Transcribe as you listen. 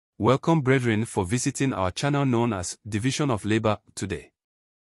Welcome, brethren, for visiting our channel known as Division of Labor today.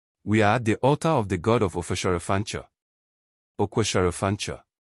 We are at the altar of the God of Ofeshorefancha, Okweshorefancha,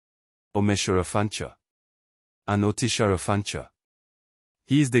 Omeshorefancha, and Otishorefancha.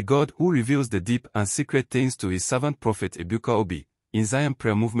 He is the God who reveals the deep and secret things to his servant prophet Ebuka Obi in Zion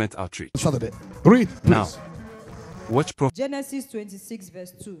Prayer Movement Outreach. Saturday. Read, please. Now, watch Genesis 26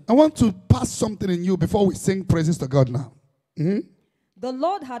 verse 2. I want to pass something in you before we sing praises to God now. The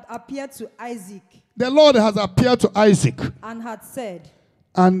Lord had appeared to Isaac The Lord has appeared to Isaac. and had said,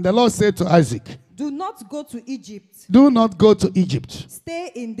 And the Lord said to Isaac, do not go to Egypt. do not go to Egypt.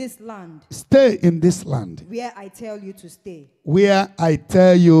 Stay in this land Stay in this land where I tell you to stay. where I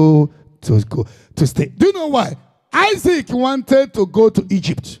tell you to go to stay. Do you know why? Isaac wanted to go to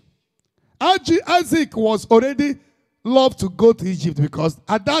Egypt. Isaac was already loved to go to Egypt because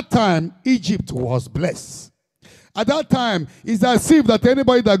at that time Egypt was blessed. At that time, it's as if that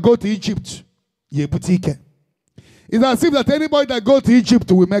anybody that go to Egypt, it's as if that anybody that go to Egypt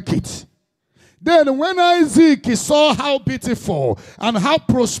will make it. Then when Isaac saw how beautiful and how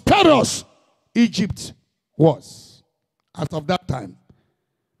prosperous Egypt was, as of that time,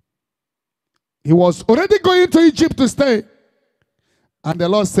 he was already going to Egypt to stay. And the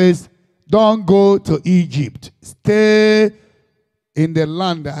Lord says, don't go to Egypt. Stay in the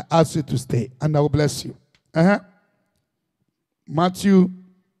land I asked you to stay, and I will bless you. Matthew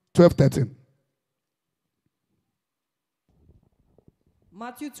 12:13.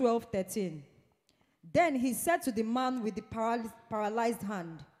 Matthew 12:13. Then he said to the man with the paralyzed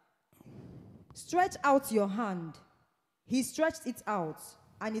hand, stretch out your hand. He stretched it out,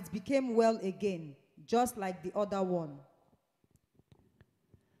 and it became well again, just like the other one.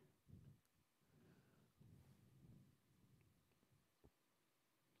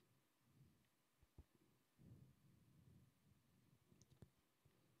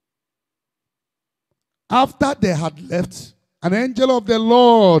 After they had left, an angel of the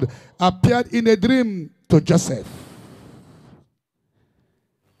Lord appeared in a dream to Joseph.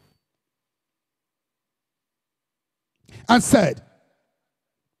 And said,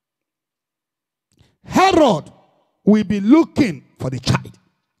 Herod will be looking for the child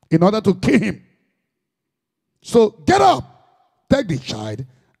in order to kill him. So get up, take the child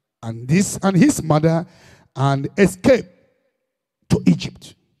and his mother and escape to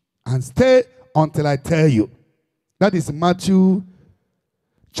Egypt and stay until I tell you. That is Matthew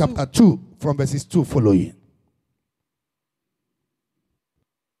chapter 2 from verses 2 following.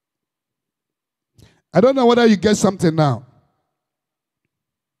 I don't know whether you get something now.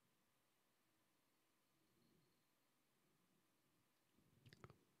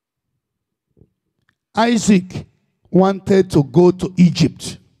 Isaac wanted to go to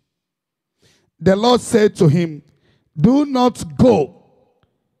Egypt. The Lord said to him, do not go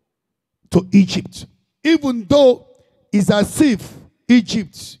to Egypt, even though it's as if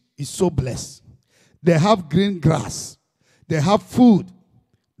Egypt is so blessed. They have green grass, they have food,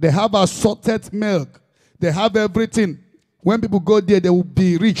 they have assorted milk, they have everything. When people go there, they will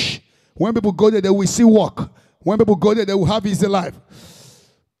be rich. When people go there, they will see work. When people go there, they will have easy life.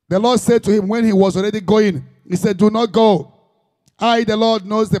 The Lord said to him when he was already going, he said, do not go. I, the Lord,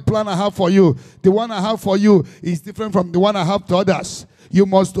 knows the plan I have for you. The one I have for you is different from the one I have to others. You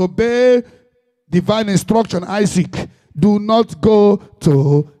must obey divine instruction, Isaac. Do not go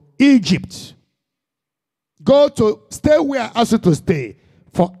to Egypt. Go to, stay where I asked you to stay.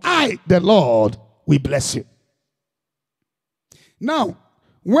 For I, the Lord, will bless you. Now,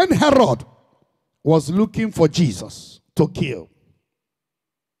 when Herod was looking for Jesus to kill,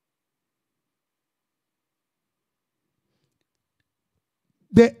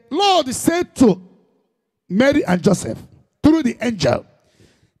 the Lord said to Mary and Joseph through the angel,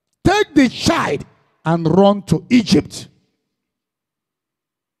 take the child and run to Egypt.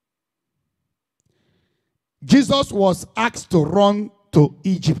 Jesus was asked to run to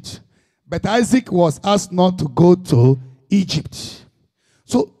Egypt, but Isaac was asked not to go to Egypt.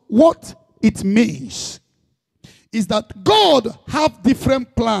 So what it means is that God have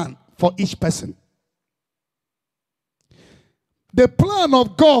different plan for each person. The plan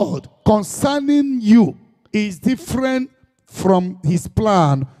of God concerning you is different from his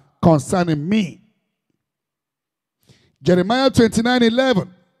plan concerning me. Jeremiah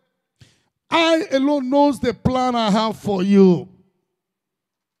 29:11. I alone knows the plan I have for you.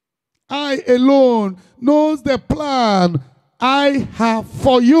 I alone knows the plan I have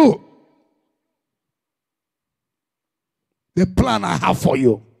for you. The plan I have for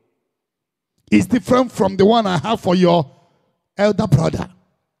you is different from the one I have for your elder brother.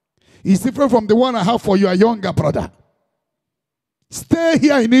 It's different from the one I have for your younger brother. Stay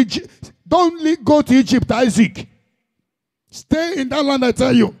here in Egypt. Don't go to Egypt, Isaac. Stay in that land, I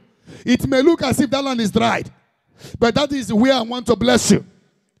tell you. It may look as if that land is dried, but that is where I want to bless you.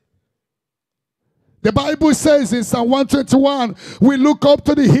 The Bible says in Psalm 121, we look up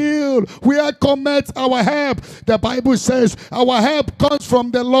to the hill where cometh our help. The Bible says our help comes from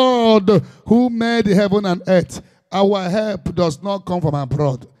the Lord who made heaven and earth. Our help does not come from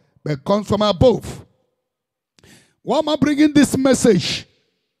abroad, but comes from above. Why am I bringing this message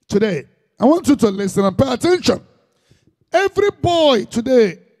today? I want you to listen and pay attention. Every boy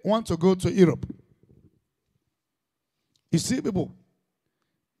today wants to go to Europe. You see people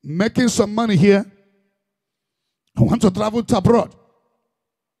making some money here. I want to travel to abroad.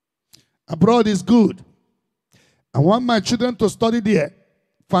 Abroad is good. I want my children to study there.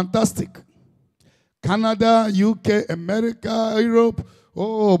 Fantastic. Canada, UK, America, Europe.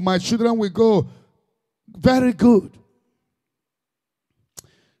 Oh, my children will go. Very good.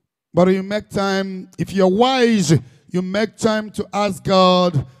 But you make time, if you're wise, you make time to ask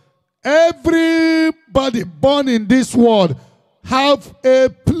God. Everybody born in this world have a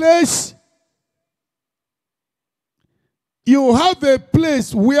place. You have a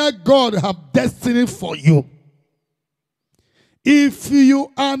place where God have destiny for you. If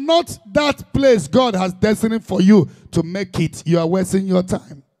you are not that place God has destiny for you to make it, you are wasting your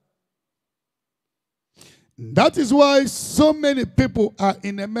time. That is why so many people are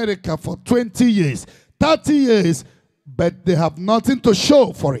in America for 20 years, 30 years, but they have nothing to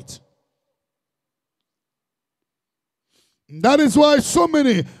show for it. That is why so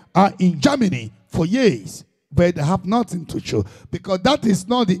many are in Germany for years, but they have nothing to show, because that is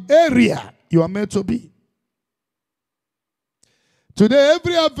not the area you are meant to be. Today,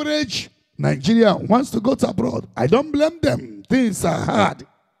 every average Nigerian wants to go to abroad. I don't blame them. Things are hard.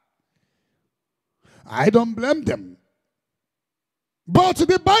 I don't blame them. But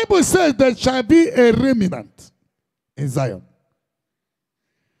the Bible says there shall be a remnant in Zion.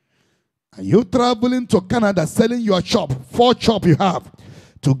 Are you traveling to Canada, selling your shop, 4 shops you have,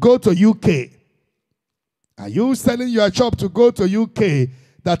 to go to UK? Are you selling your shop to go to UK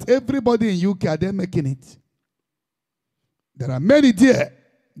that everybody in UK are there making it? There are many there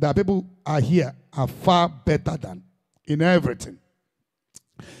that people are here are far better than in everything.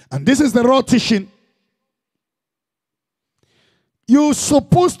 And this is the raw teaching. You're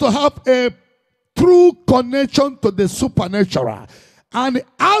supposed to have a true connection to the supernatural. And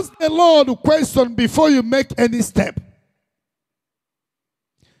ask the Lord a question before you make any step.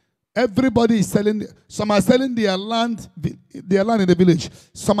 Everybody is selling. Some are selling their land in the village.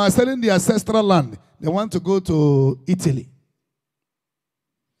 Some are selling their ancestral land. They want to go to Italy.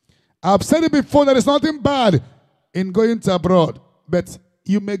 I've said it before, there is nothing bad in going to abroad. But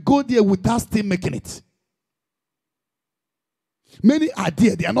you may go there without still making it. Many are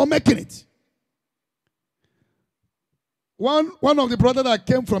there, they are not making it. One of the brothers that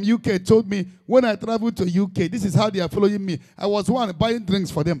came from UK told me, when I traveled to UK, this is how they are following me. I was one buying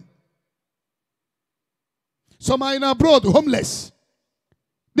drinks for them. Some are in abroad, homeless.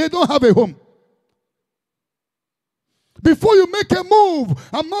 They don't have a home. Before you make a move,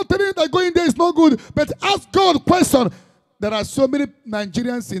 I'm not telling you that going there is not good, but ask God a question. There are so many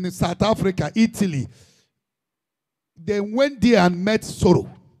Nigerians in South Africa, Italy. They went there and met sorrow.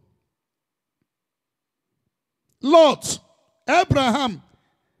 Lot, Abraham.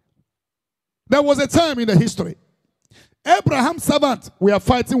 There was a time in the history. Abraham's servant were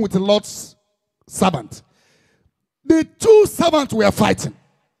fighting with Lot's servant. The 2 servants were fighting.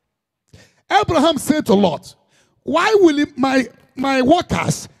 Abraham said to Lot, why will my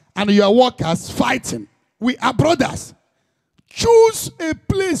workers and your workers fighting? We are brothers. Choose a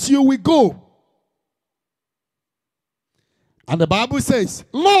place you will go. And the Bible says,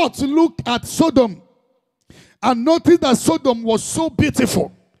 Lot looked at Sodom and noticed that Sodom was so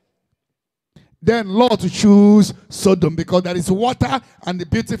beautiful. Then Lot chose Sodom because there is water and the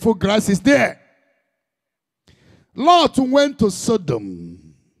beautiful grass is there. Lot went to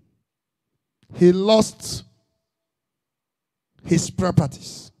Sodom. He lost his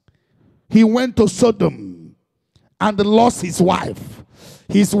properties. He went to Sodom and lost his wife.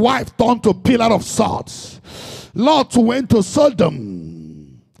 His wife turned to a pillar of salt. Lot went to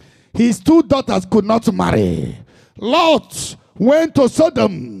Sodom. His 2 daughters could not marry. Lot went to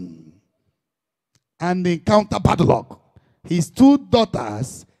Sodom and encountered bad luck. His 2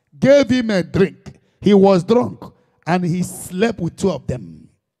 daughters gave him a drink. He was drunk and he slept with 2 of them.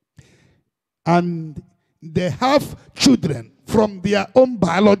 And they have children from their own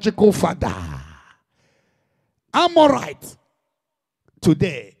biological father. Amorite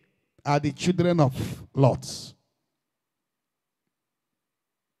today are the children of Lot.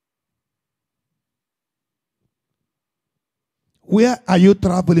 Where are you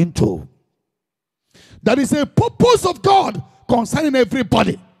traveling to? There is a purpose of God concerning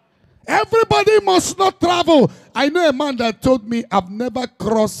everybody. Everybody must not travel. I know a man that told me, I've never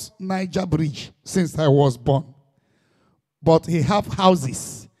crossed Niger Bridge since I was born. But he have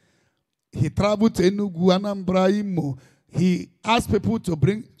houses. He traveled to Enugu, Anambra, Imo. He asked people to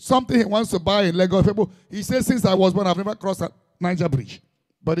bring something he wants to buy in Lagos. People, he says, since I was born, I've never crossed Niger Bridge.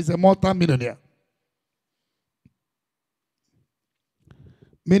 But he's a multi-millionaire.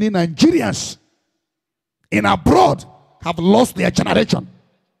 Many Nigerians in abroad have lost their generation.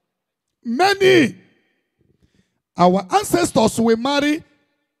 Many. Our ancestors will marry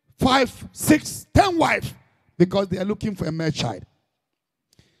 5, 6, 10 wives because they are looking for a male child.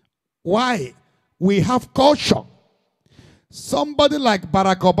 Why? We have culture. Somebody like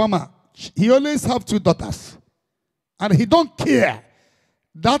Barack Obama, he always have 2 daughters. And he don't care.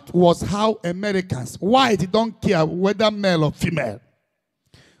 That was how Americans, white, don't care whether male or female.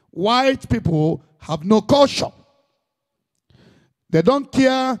 White people have no culture. They don't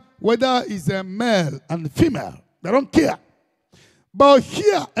care whether it's a male and female. They don't care. But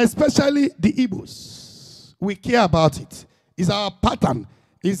here, especially the Igbos, we care about it. It's our pattern.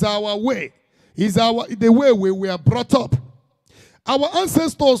 It's our way. It's the way we were brought up. Our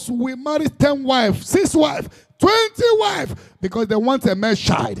ancestors will marry 10 wives, 6 wives, 20 wives because they want a male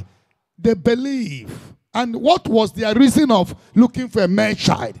child. They believe. And what was their reason of looking for a male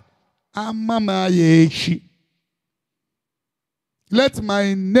child? Let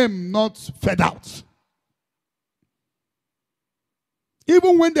my name not fade out.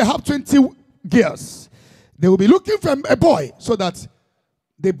 Even when they have 20 girls, they will be looking for a boy so that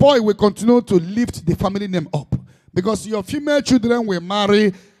the boy will continue to lift the family name up. Because your female children will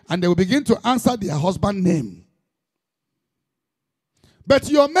marry and they will begin to answer their husband's name. But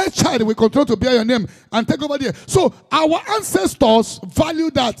your male child will continue to bear your name and take over there. So our ancestors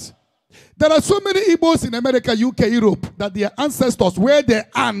value that. There are so many Igbos in America, UK, Europe, that their ancestors, where they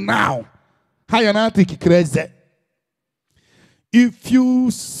are now, if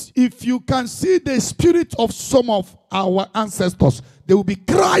you can see the spirit of some of our ancestors, they will be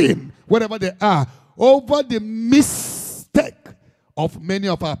crying wherever they are over the mistake of many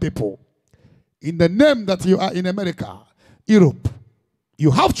of our people. In the name that you are in America, Europe,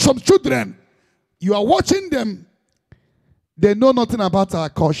 you have some children, you are watching them, they know nothing about our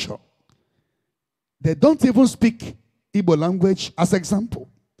culture. They don't even speak Igbo language as example.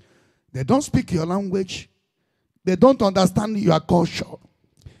 They don't speak your language. They don't understand your culture.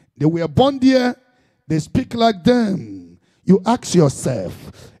 They were born there. They speak like them. You ask yourself,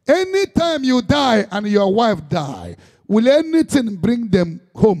 anytime you die and your wife die, will anything bring them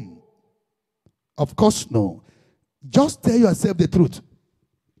home? Of course, no. Just tell yourself the truth.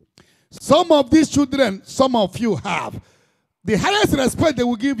 Some of these children, some of you have, the highest respect they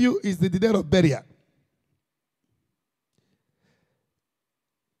will give you is the day of burial.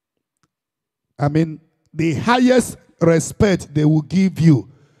 I mean, the highest respect they will give you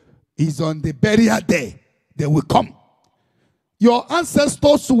is on the burial day. They will come. Your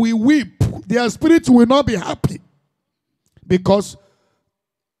ancestors will weep. Their spirits will not be happy. Because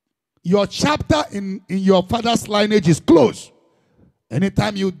your chapter in your father's lineage is closed.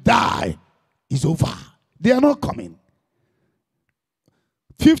 Anytime you die, it's over. They are not coming.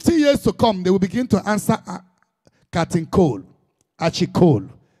 50 years to come, they will begin to answer Captain Cole, Archie Cole,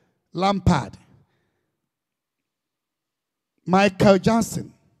 Lampard, Michael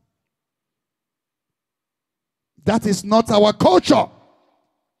Johnson. That is not our culture.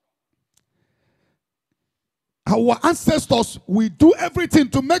 Our ancestors will do everything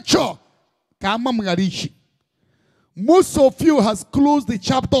to make sure. Most of you has closed the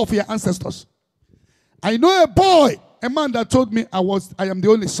chapter of your ancestors. I know a boy, a man that told me I am the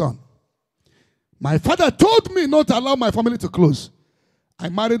only son. My father told me not to allow my family to close. I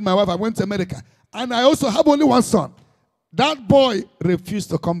married my wife, I went to America. And I also have only one son. That boy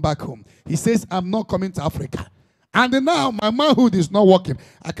refused to come back home. He says, I'm not coming to Africa. And now my manhood is not working.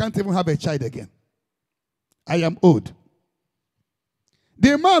 I can't even have a child again. I am old.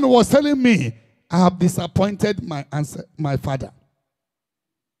 The man was telling me, I have disappointed my father.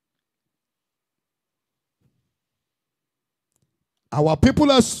 Our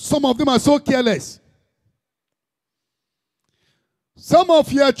people, some of them are so careless. Some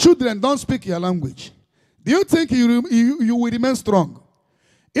of your children don't speak your language. Do you think you will remain strong?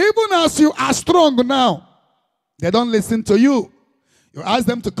 Even as you are strong now, they don't listen to you. You ask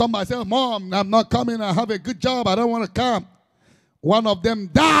them to come. I say, Mom, I'm not coming. I have a good job. I don't want to come. One of them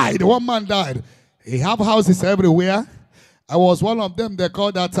died. One man died. He have houses everywhere. I was one of them they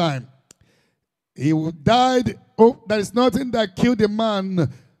called that time. He died Oh, there is nothing that killed a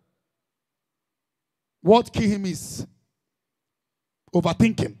man. What killed him is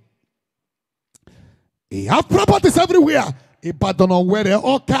overthinking. He have properties everywhere. He don't know where they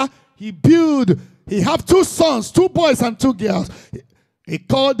are. He build. He have 2 sons, 2 boys and 2 girls. He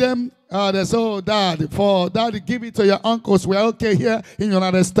called them. They say, oh, Daddy, give it to your uncles. We are okay here in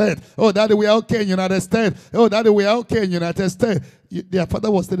United States. Oh, Daddy, we are okay in United States. Oh, Daddy, we are okay in United States. Their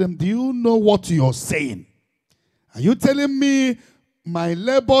father was telling them, do you know what you're saying? Are you telling me my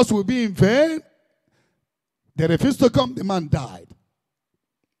labors will be in vain? They refused to come. The man died.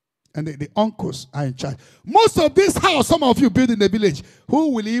 And the uncles are in charge. Most of this house, some of you build in the village, who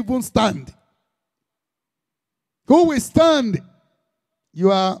will even stand? Who will stand?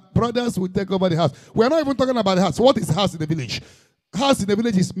 Your brothers will take over the house. We're not even talking about the house. What is house in the village? House in the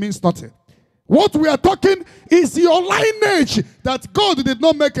village means nothing. What we are talking is your lineage, that God did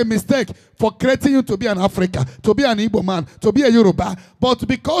not make a mistake for creating you to be an African, to be an Igbo man, to be a Yoruba. But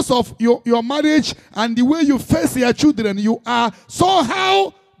because of your marriage and the way you face your children, you are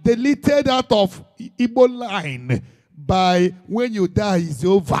somehow deleted out of Igbo line. By when you die is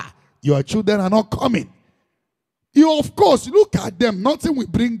over, your children are not coming. You, of course, look at them. Nothing will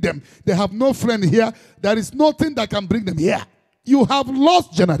bring them. They have no friend here. There is nothing that can bring them here. You have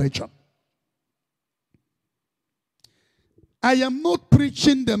lost generation. I am not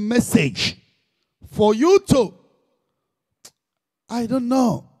preaching the message for you to, I don't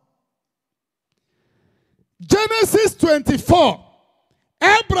know. Genesis 24.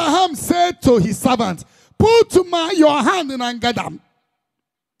 Abraham said to his servant, put your hand in Angadam.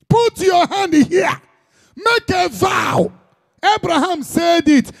 Put your hand here. Make a vow. Abraham said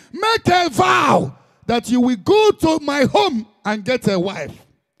it. Make a vow that you will go to my home and get a wife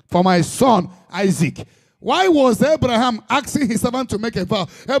for my son Isaac. Why was Abraham asking his servant to make a vow?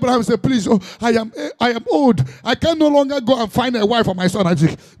 Abraham said, please, I am old. I can no longer go and find a wife for my son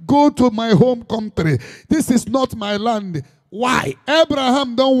Isaac. Go to my home country. This is not my land. Why?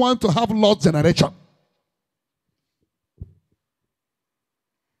 Abraham don't want to have lost generation.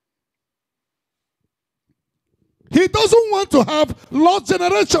 He doesn't want to have lost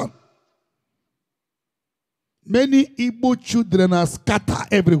generation. Many Igbo children are scattered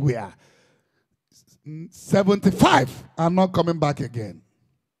everywhere. 75 are not coming back again.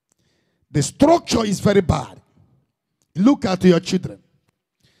 The structure is very bad. Look at your children.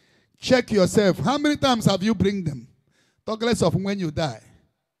 Check yourself. How many times have you bring them? Talk less of when you die.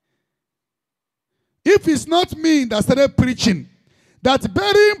 If it's not me that started preaching that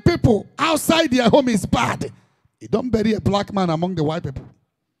burying people outside their home is bad, you don't bury a black man among the white people.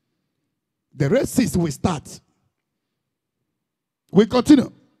 The racists will start. We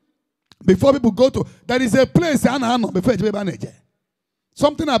continue. Before people go to, there is a place,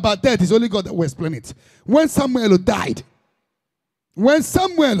 something about death is only God that will explain it. When Samuel died,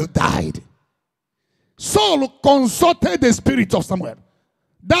 Saul consulted the spirit of Samuel.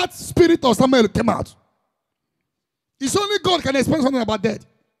 That spirit of Samuel came out. It's only God can explain something about death.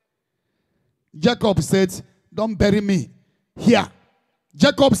 Jacob said, don't bury me here.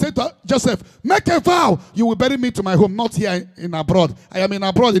 Jacob said to Joseph, make a vow, you will bury me to my home, not here in abroad. I am in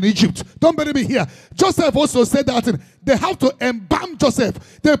abroad in Egypt. Don't bury me here. Joseph also said that they have to embalm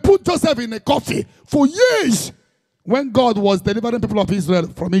Joseph. They put Joseph in a coffin for years. When God was delivering people of Israel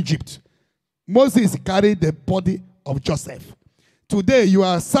from Egypt, Moses carried the body of Joseph. Today, you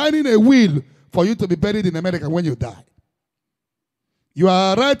are signing a will for you to be buried in America when you die. You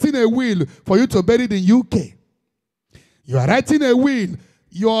are writing a will for you to be buried in UK. You are writing a will.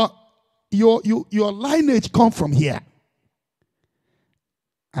 Your lineage comes from here.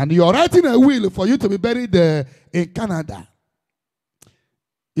 And you are writing a will for you to be buried in Canada.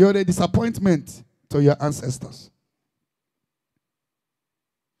 You're a disappointment to your ancestors.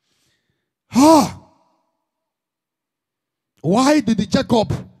 Why did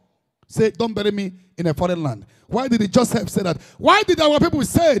Jacob say, don't bury me in a foreign land? Why did Joseph say that? Why did our people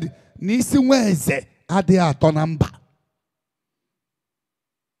say, Nisi weze ade atonamba?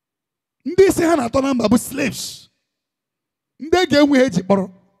 Ndị si ha na-atọ na mba bụ slaves. Ndị ga-enwe eji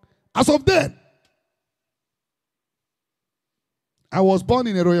kpọrọ. As of then, I was born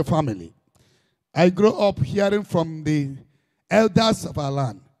in a royal family. I grew up hearing from the elders of our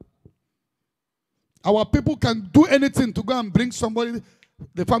land. Our people can do anything to go and bring somebody,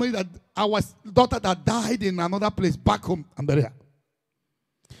 the family that our daughter that died in another place back home and bury her.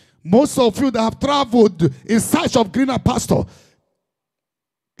 Most of you that have traveled in search of greener pasture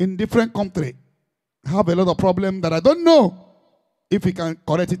in different countries have a lot of problems that I don't know if we can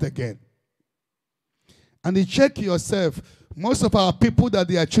correct it again. And you check yourself, most of our people that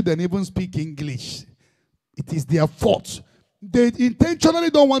their children even speak English. It is their fault. They intentionally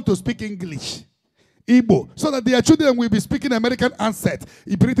don't want to speak English, Igbo, so that their children will be speaking American accent,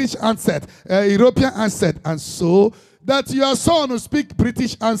 British accent, European accent, and so that your son will speak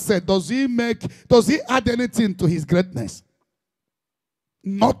British accent. Does he add anything to his greatness?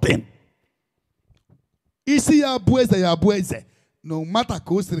 Nothing. No matter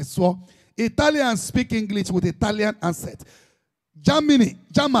who Italians speak English with Italian accent.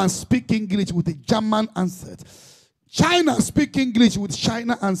 German speak English with a German accent. China speak English with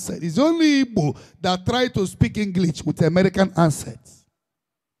China accent. It's only Igbo that try to speak English with American accent.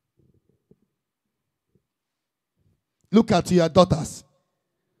 Look at your daughters.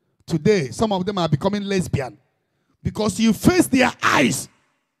 Today, some of them are becoming lesbian because you face their eyes.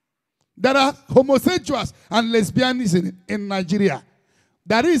 There are homosexuals and lesbians in Nigeria.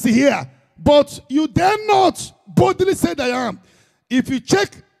 That is here. But you dare not boldly say that I am. If you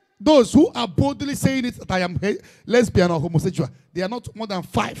check those who are boldly saying it, that I am lesbian or homosexual, they are not more than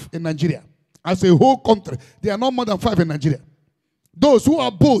 5 in Nigeria. As a whole country, they are not more than 5 in Nigeria. Those who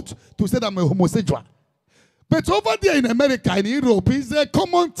are bold to say that I'm a homosexual. But over there in America, in Europe, it's a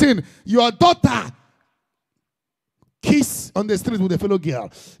common thing. Your daughter kiss on the street with a fellow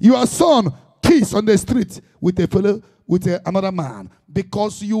girl. Your son kiss on the street with another man,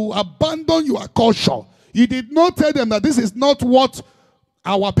 because you abandon your culture. You did not tell them that this is not what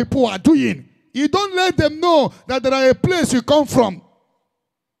our people are doing. You don't let them know that there are a place you come from.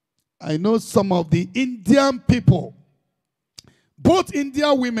 I know some of the Indian people, both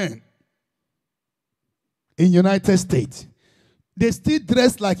Indian women in United States, they still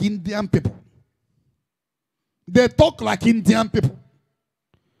dress like Indian people. They talk like Indian people.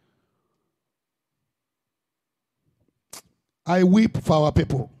 I weep for our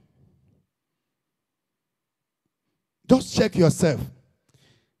people. Just check yourself.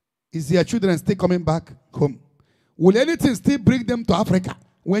 Is your children still coming back home? Will anything still bring them to Africa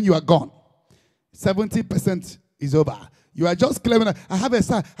when you are gone? 70% is over. You are just claiming, I have a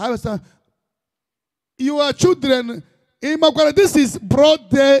son, I have a son. Your children, this is broad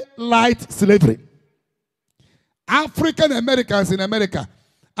daylight slavery. African Americans in America,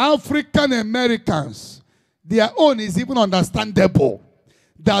 African Americans, their own is even understandable.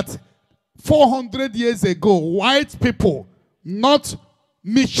 That 400 years ago, white people, not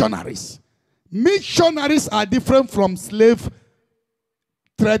missionaries. Missionaries are different from slave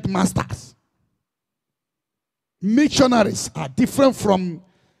trade masters. Missionaries are different from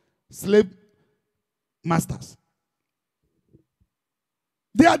slave masters.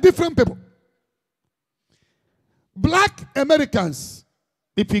 They are different people. Black Americans,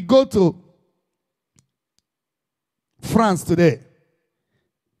 if you go to France today,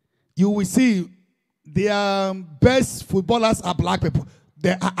 you will see their best footballers are black people.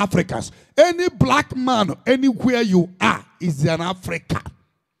 They are Africans. Any black man, anywhere you are, is an African.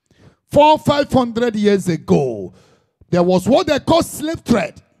 400-500 years ago, there was what they call slave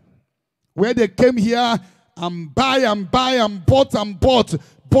trade, where they came here and buy and bought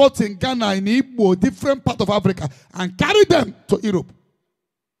in Ghana, in Igbo, different part of Africa, and carry them to Europe.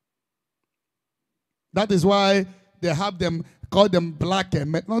 That is why they have them, call them black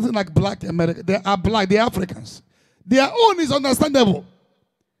Americans. Nothing like black Americans. They are black, they are Africans. Their own is understandable.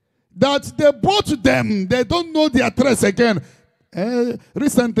 That they bought them, they don't know their address again.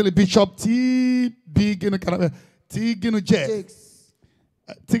 Recently, Bishop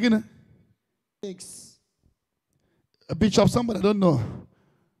Bishop, somebody I don't know.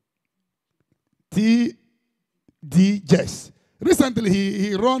 T.D. Jess. Recently,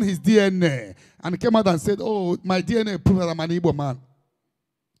 he ran his DNA and came out and said, oh, my DNA proves that I'm an Igbo man.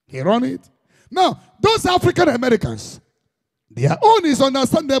 He ran it. Now, those African Americans, their own is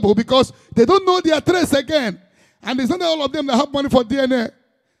understandable because they don't know their trace again. And it's not all of them that have money for DNA.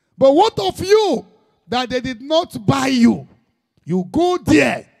 But what of you that they did not buy you? You go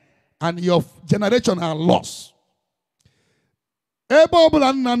there and your generation are lost. They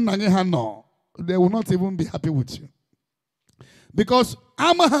will not even be happy with you. Because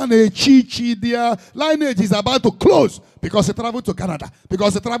Amahane Chichi, their lineage is about to close because they traveled to Canada,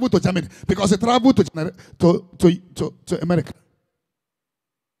 because they traveled to Germany, because they traveled to America.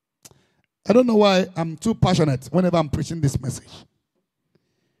 I don't know why I'm too passionate whenever I'm preaching this message.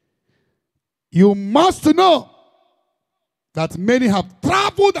 You must know that many have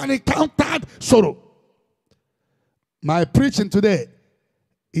traveled and encountered sorrow. My preaching today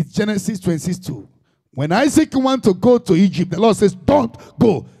is Genesis 26:2. When Isaac wants to go to Egypt, the Lord says, don't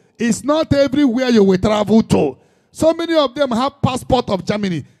go. It's not everywhere you will travel to. So many of them have passport of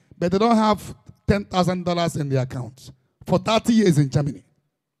Germany, but they don't have $10,000 in their account for 30 years in Germany.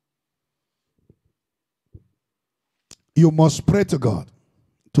 You must pray to God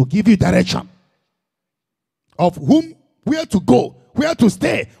to give you direction of whom, where to go, where to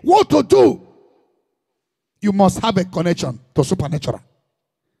stay, what to do. You must have a connection to supernatural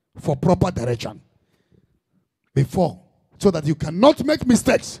for proper direction before, so that you cannot make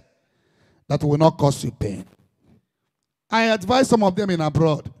mistakes that will not cause you pain. I advise some of them in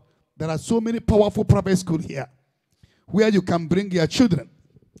abroad. There are so many powerful private schools here where you can bring your children.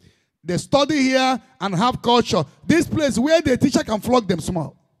 They study here and have culture. This place where the teacher can flog them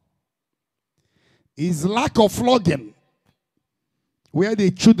small is lack of flogging, where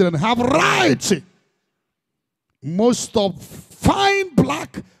the children have rights. Most of fine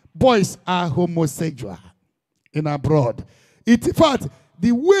black boys are homosexual in abroad. In fact,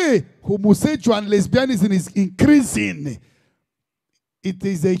 the way homosexual and lesbianism is increasing, it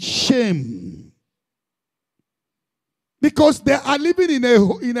is a shame. Because they are living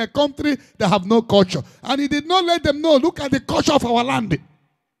in a country that have no culture. And he did not let them know, look at the culture of our land.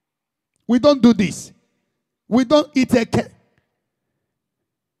 We don't do this. We don't eat Èkè.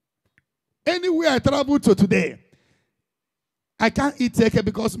 Anywhere I travel to today, I can't eat Èkè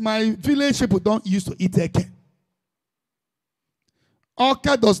because my village people don't used to eat Èkè.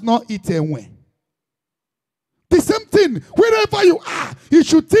 Oka does not eat Enwe. The same thing, wherever you are, you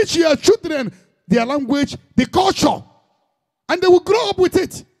should teach your children their language, the culture, and they will grow up with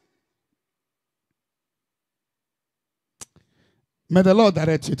it. May the Lord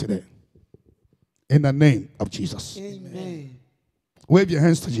direct you today. In the name of Jesus. Amen. Wave your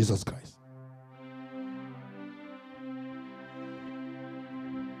hands to Jesus Christ.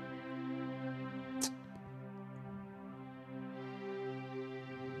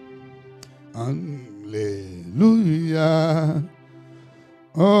 Hallelujah.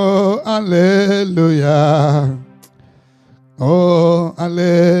 Oh, hallelujah. Oh,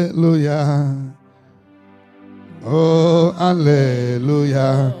 hallelujah. Oh,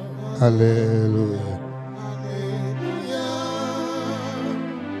 hallelujah. Hallelujah.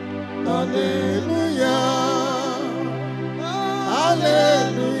 Hallelujah.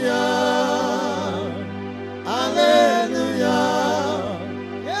 Hallelujah. Hallelujah.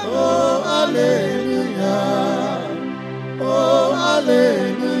 Oh, hallelujah. Oh,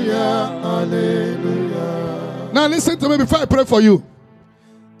 hallelujah. Hallelujah. Now listen to me before I pray for you.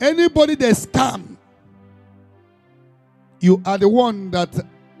 Anybody that scam, you are the one that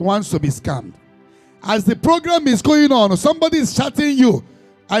wants to be scammed. As the program is going on, somebody is chatting you.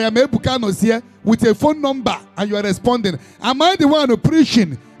 I am Ebuka here with a phone number and you are responding. Am I the one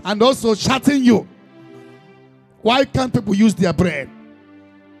preaching and also chatting you? Why can't people use their brain?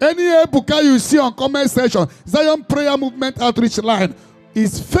 Any Ebuka you see on comment section, Zion Prayer Movement Outreach Line,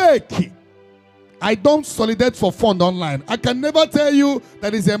 is fake. I don't solidate for fund online. I can never tell you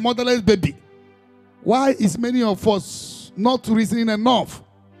that is a motherless baby. Why is many of us not reasoning enough?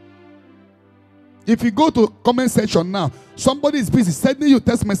 If you go to comment section now, somebody is busy sending you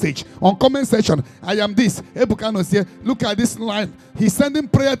text message on comment section. I am this. Ebuka here. Look at this line. He's sending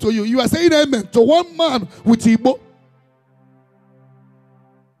prayer to you. You are saying amen to one man with Igbo.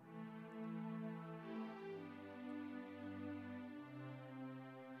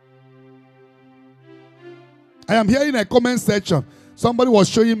 I am here in a comment section. Somebody was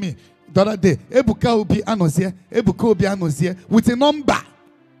showing me the other day. Ebuka Obi here. Ebuka Obi here with a number.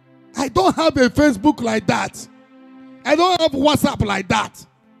 I don't have a Facebook like that. I don't have WhatsApp like that.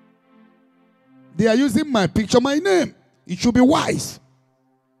 They are using my picture, my name. It should be wise.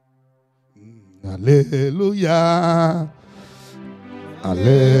 Hallelujah.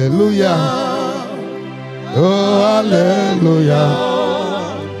 Hallelujah. Oh, hallelujah.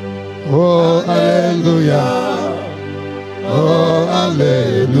 Oh, hallelujah. Oh,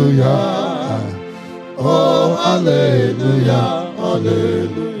 hallelujah. Oh, hallelujah.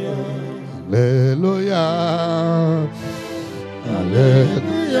 Hallelujah. Hallelujah.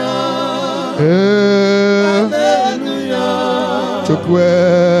 Hallelujah. Hallelujah.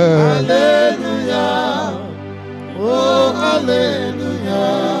 Hallelujah. Oh, hallelujah.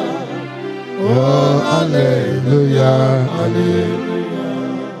 Oh, hallelujah. Hallelujah.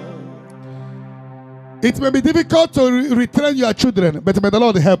 It may be difficult to retrain your children, but may the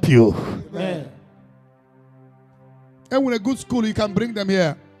Lord help you. Amen. And with a good school, you can bring them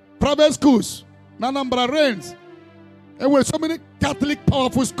here. Private schools, Nanambra reigns. And with so many Catholic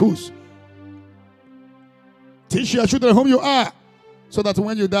powerful schools. Teach your children whom you are, so that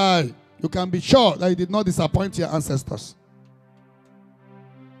when you die, you can be sure that you did not disappoint your ancestors.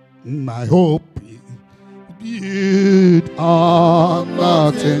 My hope is on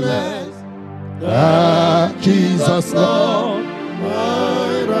nothing less than Jesus Lord,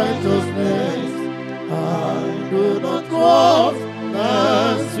 my righteousness. I do not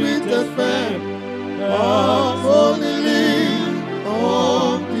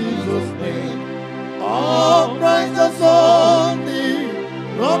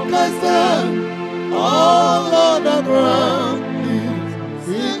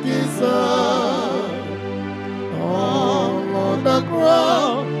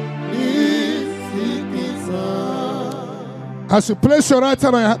As you place your right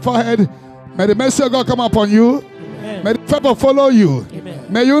hand on your forehead, may the mercy of God come upon you. Amen. May the favor follow you.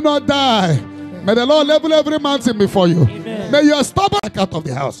 Amen. May you not die. Amen. May the Lord level every mountain before you. Amen. May your stubborn pack out of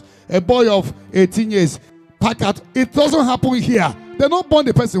the house. A boy of 18 years, pack out. It doesn't happen here. They don't born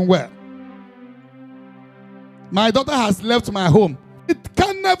the person well. My daughter has left my home. It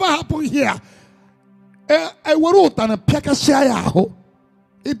can never happen here. It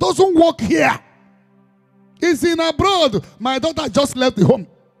doesn't work here. It's in abroad. My daughter just left the home.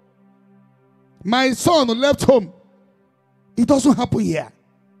 My son left home. It doesn't happen here.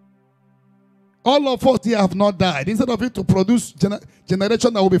 All of us here have not died. Instead of it to produce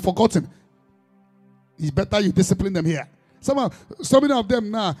generation that will be forgotten, it's better you discipline them here. So many of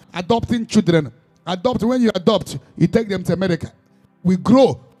them now adopting children. When you adopt, you take them to America. We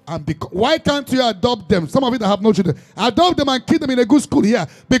grow and become. Why can't you adopt them? Some of you that have no children, adopt them and keep them in a good school here.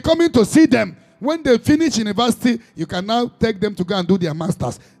 Be coming to see them. When they finish university, you can now take them to go and do their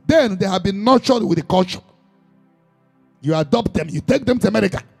masters. Then they have been nurtured with the culture. You adopt them, you take them to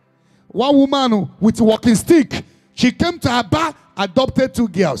America. One woman with a walking stick, she came to Aba, adopted 2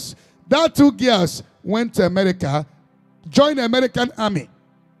 girls. That 2 girls went to America, joined the American army.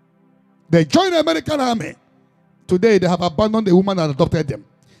 They joined the American army. Today they have abandoned the woman that adopted them.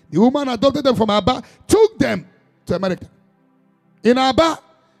 The woman adopted them from Aba, took them to America. In Aba,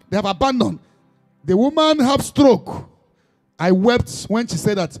 they have abandoned. The woman had stroke. I wept when she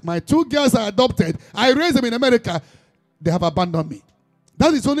said that my 2 girls are adopted. I raised them in America. They have abandoned me.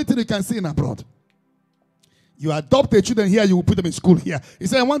 That is the only thing you can see in abroad. You adopt the children here, you will put them in school here. He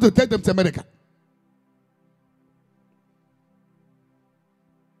said, I want to take them to America.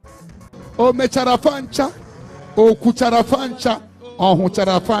 Oh, mecharafancha, oh, kucharafancha, oh,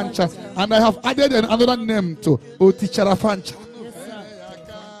 hucharafancha. And I have added another name to Oticharafancha.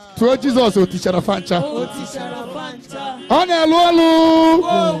 To Jesus, Oticharafancha. Onelolu.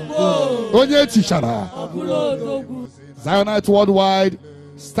 Onye Tichara. Zionite worldwide,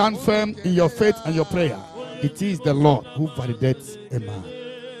 stand firm in your faith and your prayer. It is the Lord who validates a man.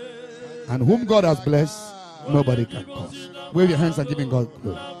 And whom God has blessed, nobody can curse. Wave your hands and give God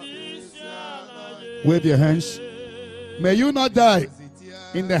glory. Wave your hands. May you not die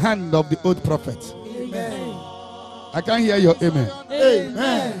in the hand of the old prophet. Amen. I can't hear your amen.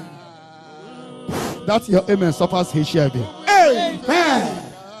 Amen. That's your amen suffers HIV. Amen.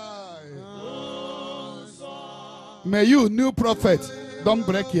 May you, new prophet, don't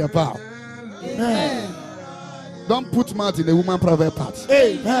break your vow. Amen. Don't put mouth in a woman private part.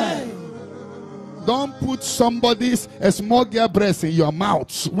 Amen. Don't put a small girl breast in your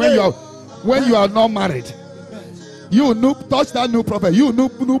mouth when you are not married. You touch that new prophet. You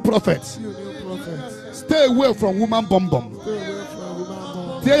new prophet. Stay away from woman bum.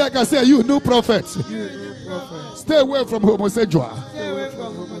 There I can say you new prophet. Stay away from homosexual.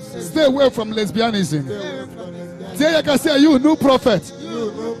 Stay away from lesbianism. There I can say you new prophet.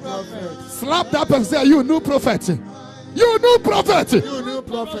 Slap that person. Say you new prophet. You new prophet.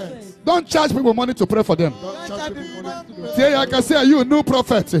 Don't charge people money to pray for them. There I can say you new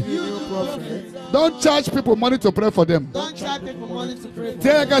prophet. Don't charge people money to pray for them.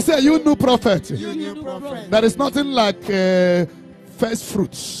 There I can say you new prophet. There is nothing like first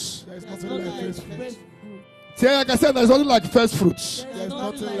fruits. There I can say there is nothing like first fruits.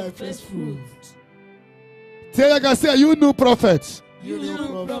 There I can say you new prophet.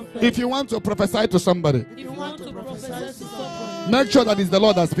 If you want to prophesy to somebody, make sure that it's the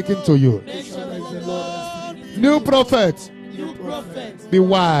Lord that's speaking to you. New prophet. Be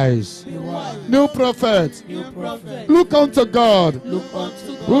wise. New prophet. Look unto God,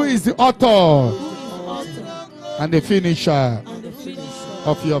 who is the author and the finisher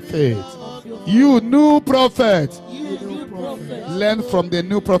of your faith. You new prophet. Learn from the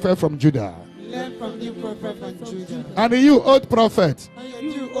new prophet from Judah. And you old prophet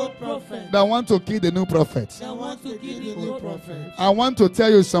that want to kill the new prophet. I want to tell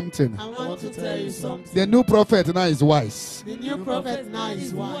you something. The new prophet now is wise.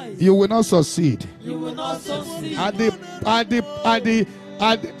 You will not succeed.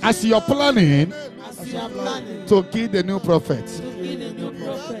 As you're planning to kill the new prophet.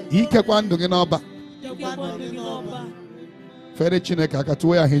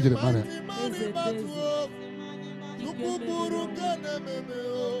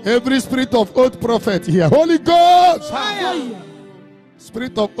 Every spirit of old prophet here, Holy Ghost, fire.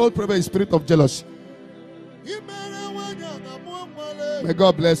 Spirit of old prophet is spirit of jealousy. May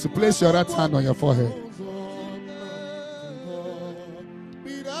God bless you. Place your right hand on your forehead.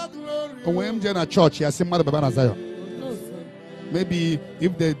 When I'm in a church, I see Mother Baba Zion. Maybe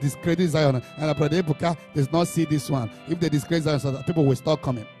if they discredit Zion, and Brother Ebuka does not see this one, if they discredit Zion, so that people will start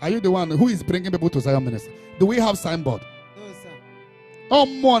coming. Are you the one who is bringing people to Zion ministry? Do we have signboard? Oh,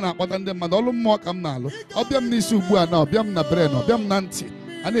 more but then the man, all more come now. Obiam Nisu Buana, Obiam Nabreno, Obiam Nanti,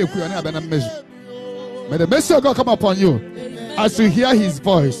 and if we are never measure. May the mercy of God come upon you as you hear his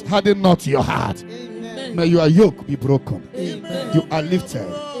voice, harden not your heart. May your yoke be broken. You are lifted.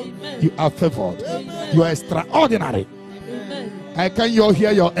 You are favored. You are extraordinary. I can you all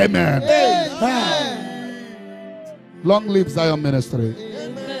hear your amen? Long live Zion ministry.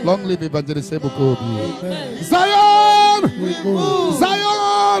 Long live Evangelist Ebuka Obi. Zion!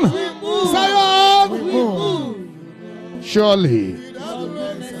 Zion! Zion! Surely.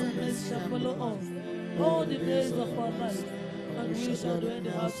 All the days of our life, and we shall dwell in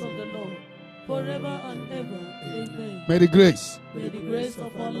the house of the Lord forever and ever. Amen. May the grace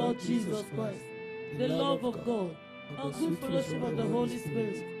of our Lord Jesus Christ, the love of God, and good fellowship of the Holy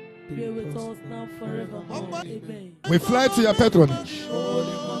Spirit be with us now forever. Amen. We fly to your patronage.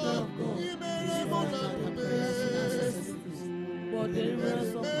 Holy Mother of God, for the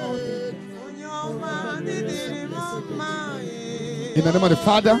rest of all the in the name of the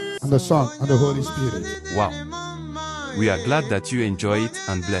Father, and the Son, and the Holy Spirit. Wow. We are glad that you enjoy it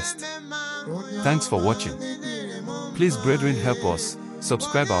and blessed. Thanks for watching. Please, brethren, help us,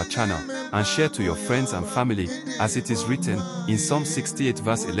 subscribe our channel, and share to your friends and family, as it is written in Psalm 68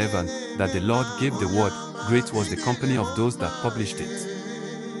 verse 11, that the Lord gave the word, great was the company of those that published it.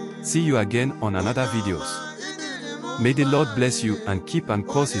 See you again on another videos. May the Lord bless you and keep and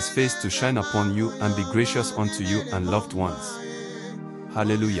cause his face to shine upon you and be gracious unto you and loved ones.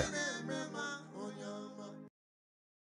 Hallelujah.